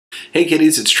Hey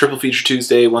kiddies, it's Triple Feature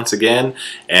Tuesday once again,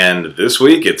 and this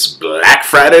week it's Black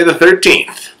Friday the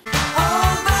 13th.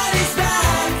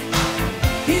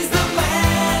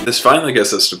 This finally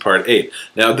gets us to part 8.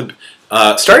 Now,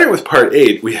 starting with part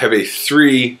 8, we have a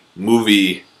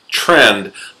 3-movie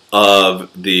trend of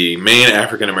the main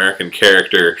African-American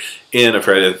character in a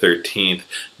Friday the 13th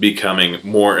becoming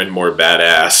more and more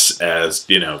badass as,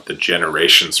 you know, the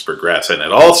generations progress. And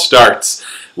it all starts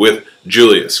with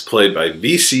Julius, played by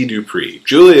V.C. Dupree.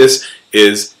 Julius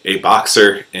is a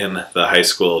boxer in the high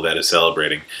school that is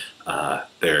celebrating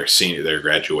their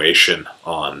graduation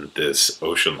on this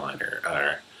ocean liner.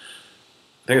 I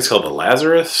think it's called the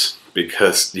Lazarus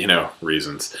because, you know,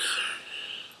 reasons.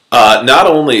 Not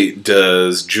only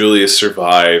does Julius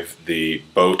survive the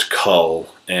boat cull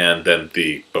and then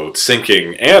the boat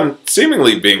sinking and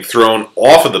seemingly being thrown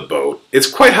off of the boat,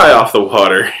 it's quite high off the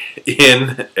water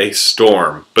in a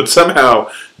storm. But somehow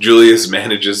Julius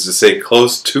manages to stay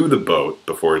close to the boat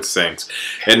before it sinks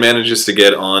and manages to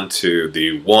get onto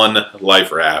the one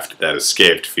life raft that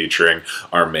escaped, featuring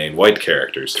our main white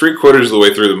characters. 3/4 of the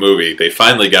way through the movie, they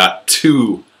finally got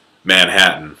to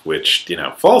Manhattan, which, you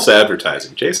know, false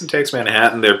advertising. Jason takes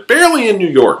Manhattan. They're barely in New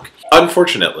York.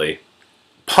 Unfortunately,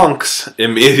 punks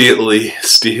immediately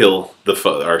steal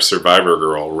our survivor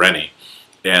girl, Rennie,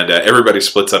 and everybody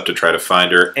splits up to try to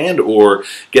find her and or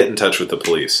get in touch with the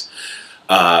police.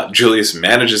 Julius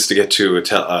manages to get to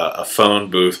a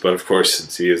phone booth, but of course,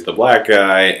 since he is the black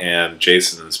guy and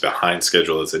Jason's behind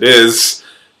schedule as it is,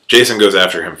 Jason goes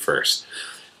after him first.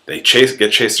 They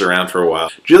get chased around for a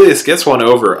while. Julius gets one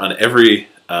over on every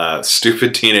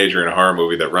stupid teenager in a horror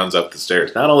movie that runs up the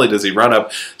stairs. Not only does he run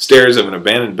up stairs of an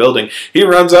abandoned building, he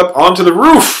runs up onto the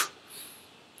roof.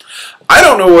 I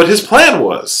don't know what his plan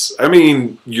was. I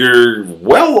mean, you're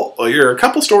a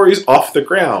couple stories off the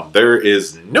ground. There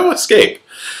is no escape.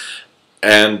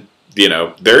 And, you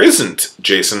know, there isn't.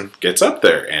 Jason gets up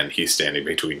there, and he's standing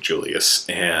between Julius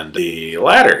and the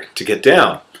ladder to get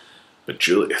down. But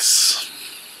Julius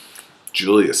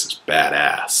is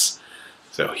badass.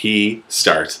 So he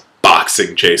starts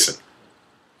boxing Jason.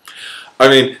 I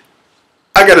mean,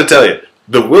 I gotta tell you,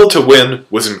 the will to win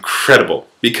was incredible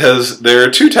because there are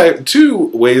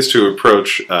two ways to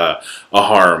approach a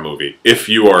horror movie, if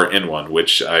you are in one,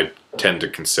 which I tend to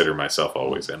consider myself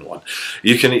always in one.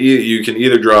 You can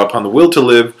either draw upon the will to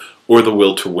live or the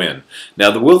will to win.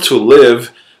 Now, the will to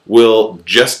live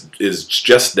is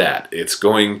just that. It's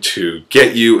going to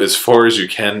get you as far as you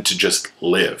can to just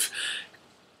live.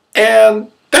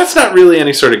 And that's not really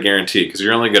any sort of guarantee because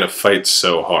you're only going to fight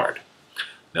so hard.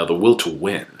 Now, the will to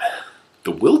win.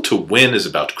 The will to win is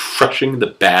about crushing the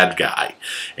bad guy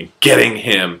and getting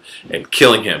him and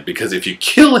killing him, because if you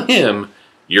kill him,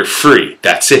 you're free.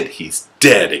 That's it. He's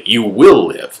dead. You will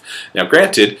live. Now,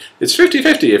 granted, it's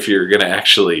 50-50 if you're going to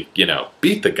actually, you know,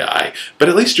 beat the guy, but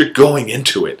at least you're going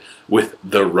into it with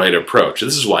the right approach.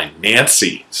 This is why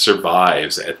Nancy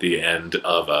survives at the end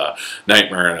of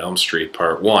Nightmare on Elm Street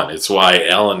Part 1. It's why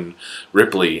Ellen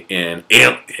Ripley in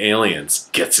Aliens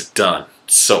gets it done.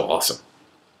 It's so awesome.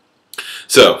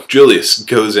 So, Julius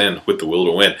goes in with the will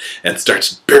to win and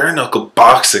starts bare-knuckle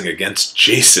boxing against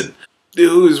Jason,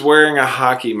 who's wearing a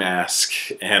hockey mask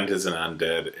and is an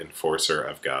undead enforcer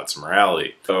of God's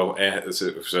morality.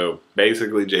 So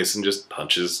basically, Jason just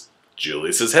punches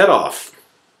Julius's head off.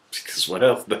 Because what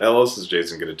else? The hell else is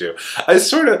Jason gonna do?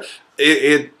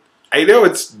 I know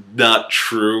it's not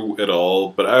true at all,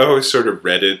 but I always sort of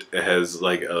read it as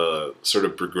like a sort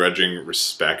of begrudging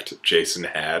respect Jason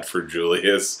had for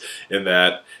Julius, in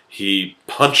that he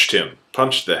punched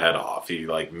the head off. He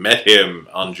like met him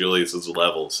on Julius's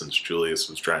level since Julius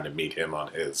was trying to meet him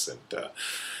on his, and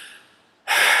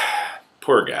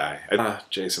poor guy.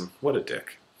 Jason, what a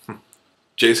dick.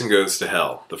 Jason Goes to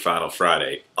Hell, the final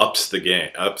Friday, ups the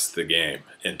game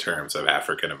in terms of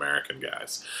African-American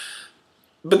guys.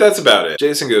 But that's about it.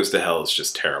 Jason Goes to Hell is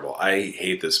just terrible. I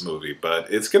hate this movie,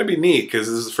 but it's going to be neat because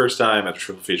this is the first time at a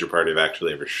Triple Feature Party I've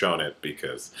actually ever shown it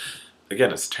because,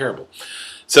 again, it's terrible.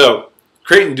 So,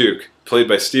 Creighton Duke, played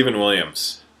by Stephen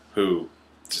Williams, who...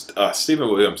 Stephen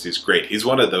Williams, he's great. He's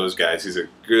one of those guys. He's a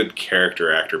good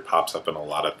character actor, pops up in a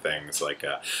lot of things, like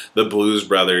the Blues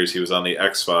Brothers. He was on the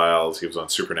X-Files. He was on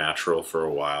Supernatural for a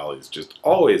while. He's just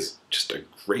always just a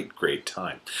great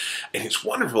time. And he's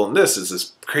wonderful in this, is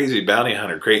this crazy bounty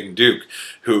hunter, Creighton Duke,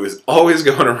 who is always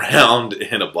going around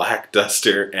in a black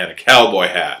duster and a cowboy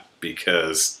hat,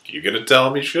 because you gonna tell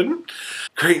him he shouldn't?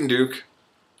 Creighton Duke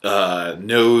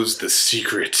knows the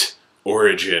secret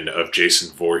origin of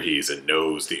Jason Voorhees and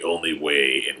knows the only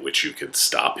way in which you can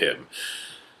stop him.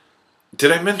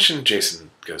 Did I mention Jason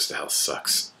Goes to Hell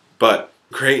sucks? But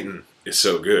Creighton is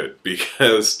so good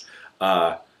because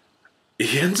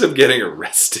he ends up getting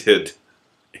arrested,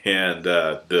 and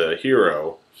the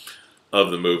hero of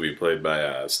the movie, played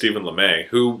by Stephen LeMay,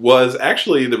 who was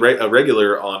actually a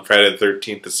regular on Friday the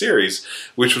 13th, the series,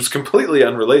 which was completely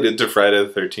unrelated to Friday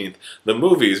the 13th, the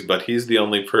movies, but he's the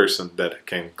only person that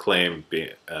can claim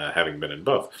having been in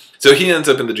both. So he ends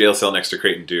up in the jail cell next to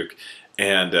Creighton Duke,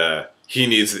 and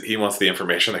he wants the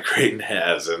information that Creighton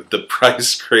has, and the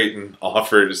price Creighton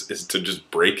offers is to just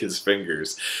break his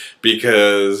fingers,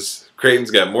 because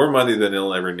Creighton's got more money than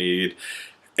he'll ever need,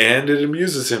 and it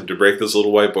amuses him to break this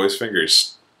little white boy's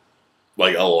fingers,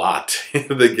 like, a lot.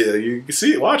 You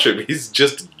see, watch him, he's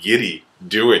just giddy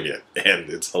doing it, and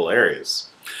it's hilarious.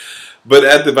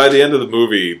 But by the end of the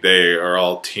movie, they are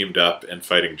all teamed up and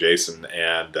fighting Jason,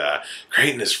 and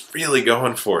Creighton is really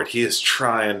going for it. He is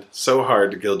trying so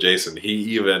hard to kill Jason. He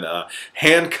even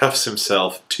handcuffs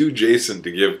himself to Jason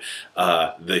to give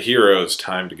the heroes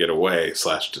time to get away, /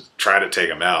 to try to take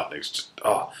him out. And he's just,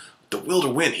 the will to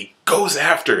win. He goes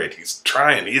after it. He's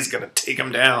trying. He's going to take him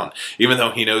down, even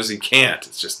though he knows he can't.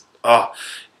 It's just,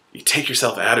 you take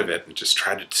yourself out of it and just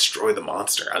try to destroy the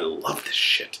monster. I love this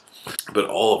shit. But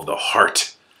all of the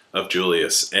heart of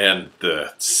Julius and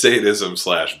the sadism /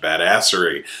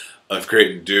 badassery of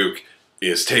Creighton Duke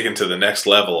is taken to the next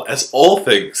level, as all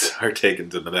things are taken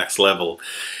to the next level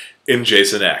in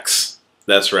Jason X.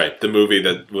 That's right, the movie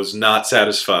that was not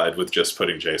satisfied with just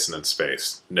putting Jason in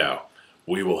space. No.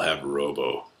 We will have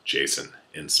Robo Jason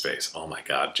in space. Oh my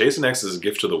god. Jason X is a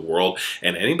gift to the world,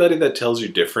 and anybody that tells you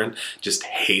different just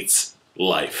hates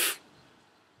life.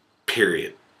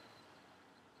 Period.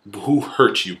 Who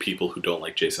hurt you people who don't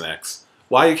like Jason X?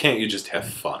 Why can't you just have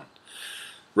fun?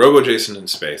 Robo Jason in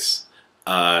space.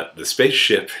 The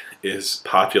spaceship is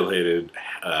populated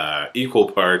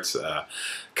equal parts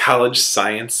college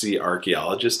science-y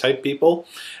archaeologist type people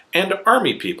and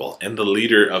army people. And the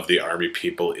leader of the army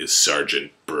people is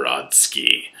Sergeant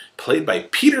Brodsky, played by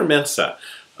Peter Mensah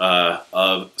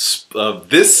of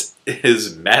This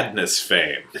Is Madness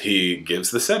fame. He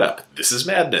gives the setup. This is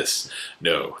madness.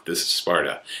 No, this is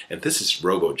Sparta. And this is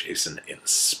Robo Jason in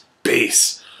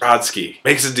space. Brodsky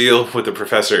makes a deal with the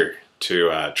professor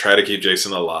to try to keep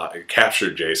Jason alive,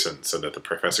 capture Jason so that the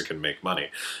professor can make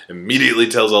money. Immediately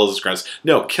tells all his friends,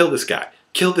 no, kill this guy.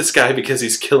 Kill this guy because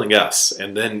he's killing us,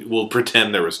 and then we'll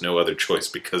pretend there was no other choice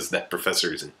because that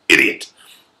professor is an idiot.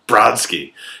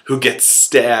 Brodsky, who gets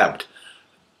stabbed.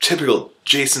 Typical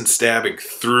Jason stabbing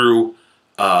through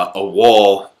a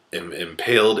wall,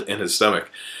 impaled in his stomach.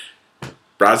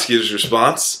 Brodsky's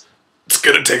response, it's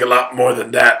gonna take a lot more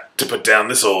than that to put down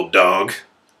this old dog.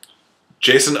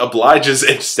 Jason obliges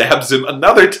and stabs him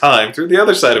another time through the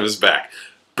other side of his back.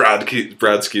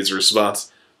 Brodsky's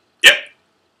response, yep,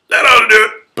 that ought to do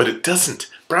it. But it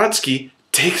doesn't. Brodsky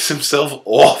takes himself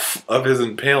off of his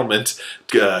impalement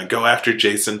to go after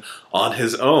Jason on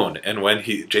his own. And when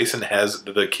Jason has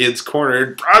the kids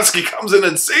cornered, Brodsky comes in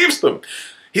and saves them.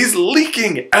 He's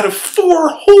leaking out of 4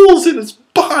 holes in his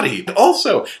body.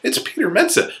 Also, it's Peter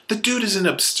Mensah. The dude is in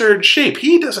absurd shape.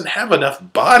 He doesn't have enough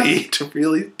body to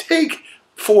really take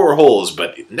 4 holes.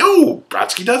 But no,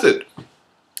 Brodsky does it.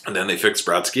 And then they fix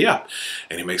Brodsky up,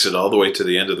 and he makes it all the way to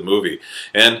the end of the movie.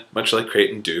 And, much like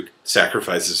Creighton Duke,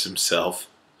 sacrifices himself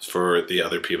for the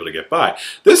other people to get by.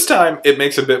 This time, it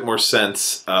makes a bit more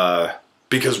sense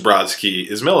because Brodsky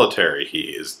is military. He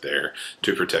is there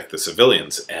to protect the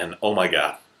civilians. And, oh my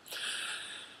god,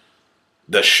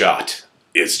 the shot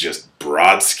is just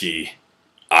Brodsky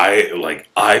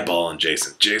eyeballing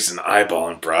Jason. Jason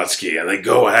eyeballing Brodsky, and they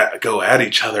go at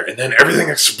each other, and then everything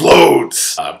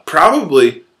explodes.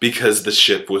 Probably because the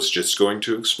ship was just going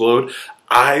to explode.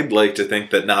 I'd like to think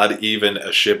that not even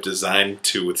a ship designed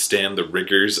to withstand the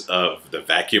rigors of the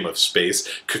vacuum of space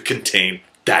could contain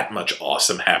that much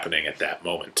awesome happening at that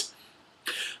moment.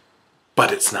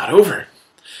 But it's not over.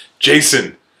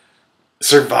 Jason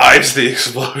survives the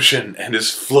explosion and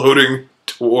is floating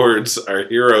towards our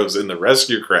heroes in the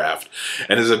rescue craft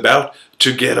and is about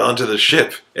to get onto the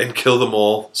ship and kill them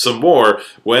all some more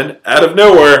when, out of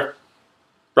nowhere,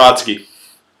 Brodsky's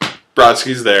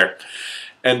there.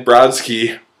 And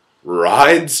Brodsky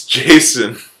rides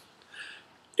Jason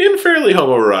in fairly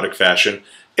homoerotic fashion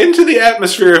into the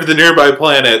atmosphere of the nearby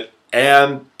planet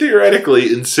and theoretically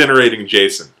incinerating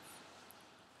Jason.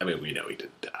 I mean, we know he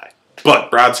didn't die,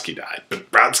 but Brodsky died.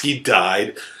 But Brodsky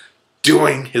died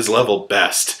doing his level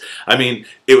best. I mean,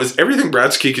 it was everything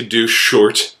Brodsky could do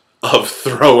short of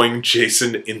throwing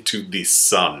Jason into the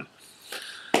sun.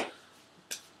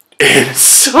 It's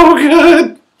so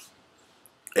good!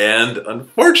 And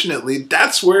unfortunately,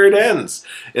 that's where it ends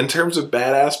in terms of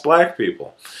badass black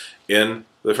people. In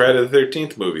the Friday the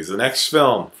 13th movies. The next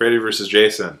film, Freddy vs.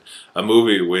 Jason, a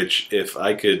movie which, if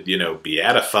I could,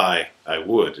 beatify, I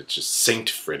would. It's just Saint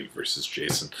Freddy vs.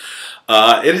 Jason.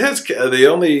 It has the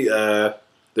only, there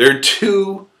are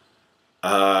two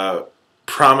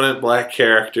prominent black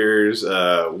characters.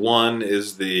 One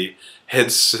is the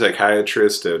head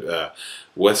psychiatrist at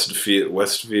Westview?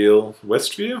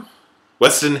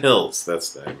 Weston Hills. That's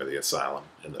the name of the asylum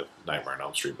in the Nightmare on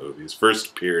Elm Street movies.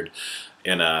 First appeared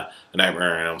in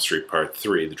Nightmare on Elm Street Part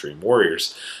 3, The Dream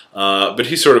Warriors. But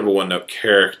he's sort of a one-note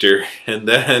character. And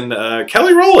then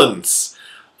Kelly Rowlands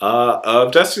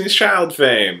of Destiny's Child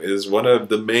fame is one of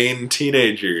the main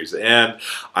teenagers. And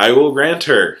I will grant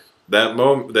her that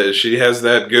moment, that she has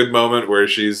that good moment where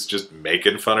she's just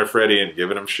making fun of Freddy and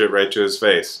giving him shit right to his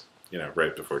face.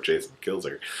 Right before Jason kills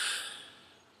her.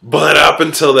 But up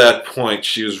until that point,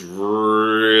 she was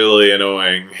really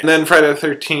annoying. And then Friday the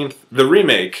 13th, the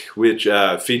remake, which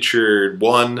featured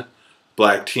one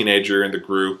black teenager in the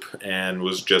group and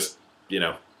was just,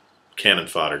 cannon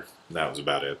fodder. That was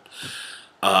about it.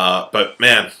 But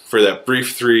man, for that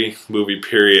brief 3-movie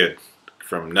period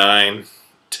from 9,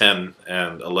 10,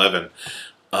 and 11,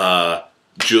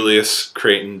 Julius,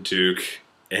 Creighton, Duke,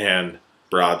 and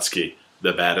Brodsky,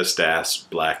 the baddest ass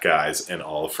black guys in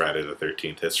all of Friday the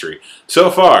 13th history so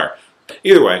far.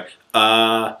 Either way,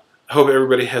 I hope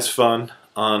everybody has fun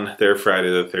on their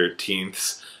Friday the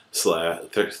 13th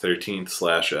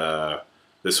slash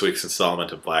this week's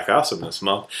installment of Black Awesome this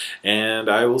month, and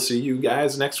I will see you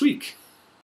guys next week.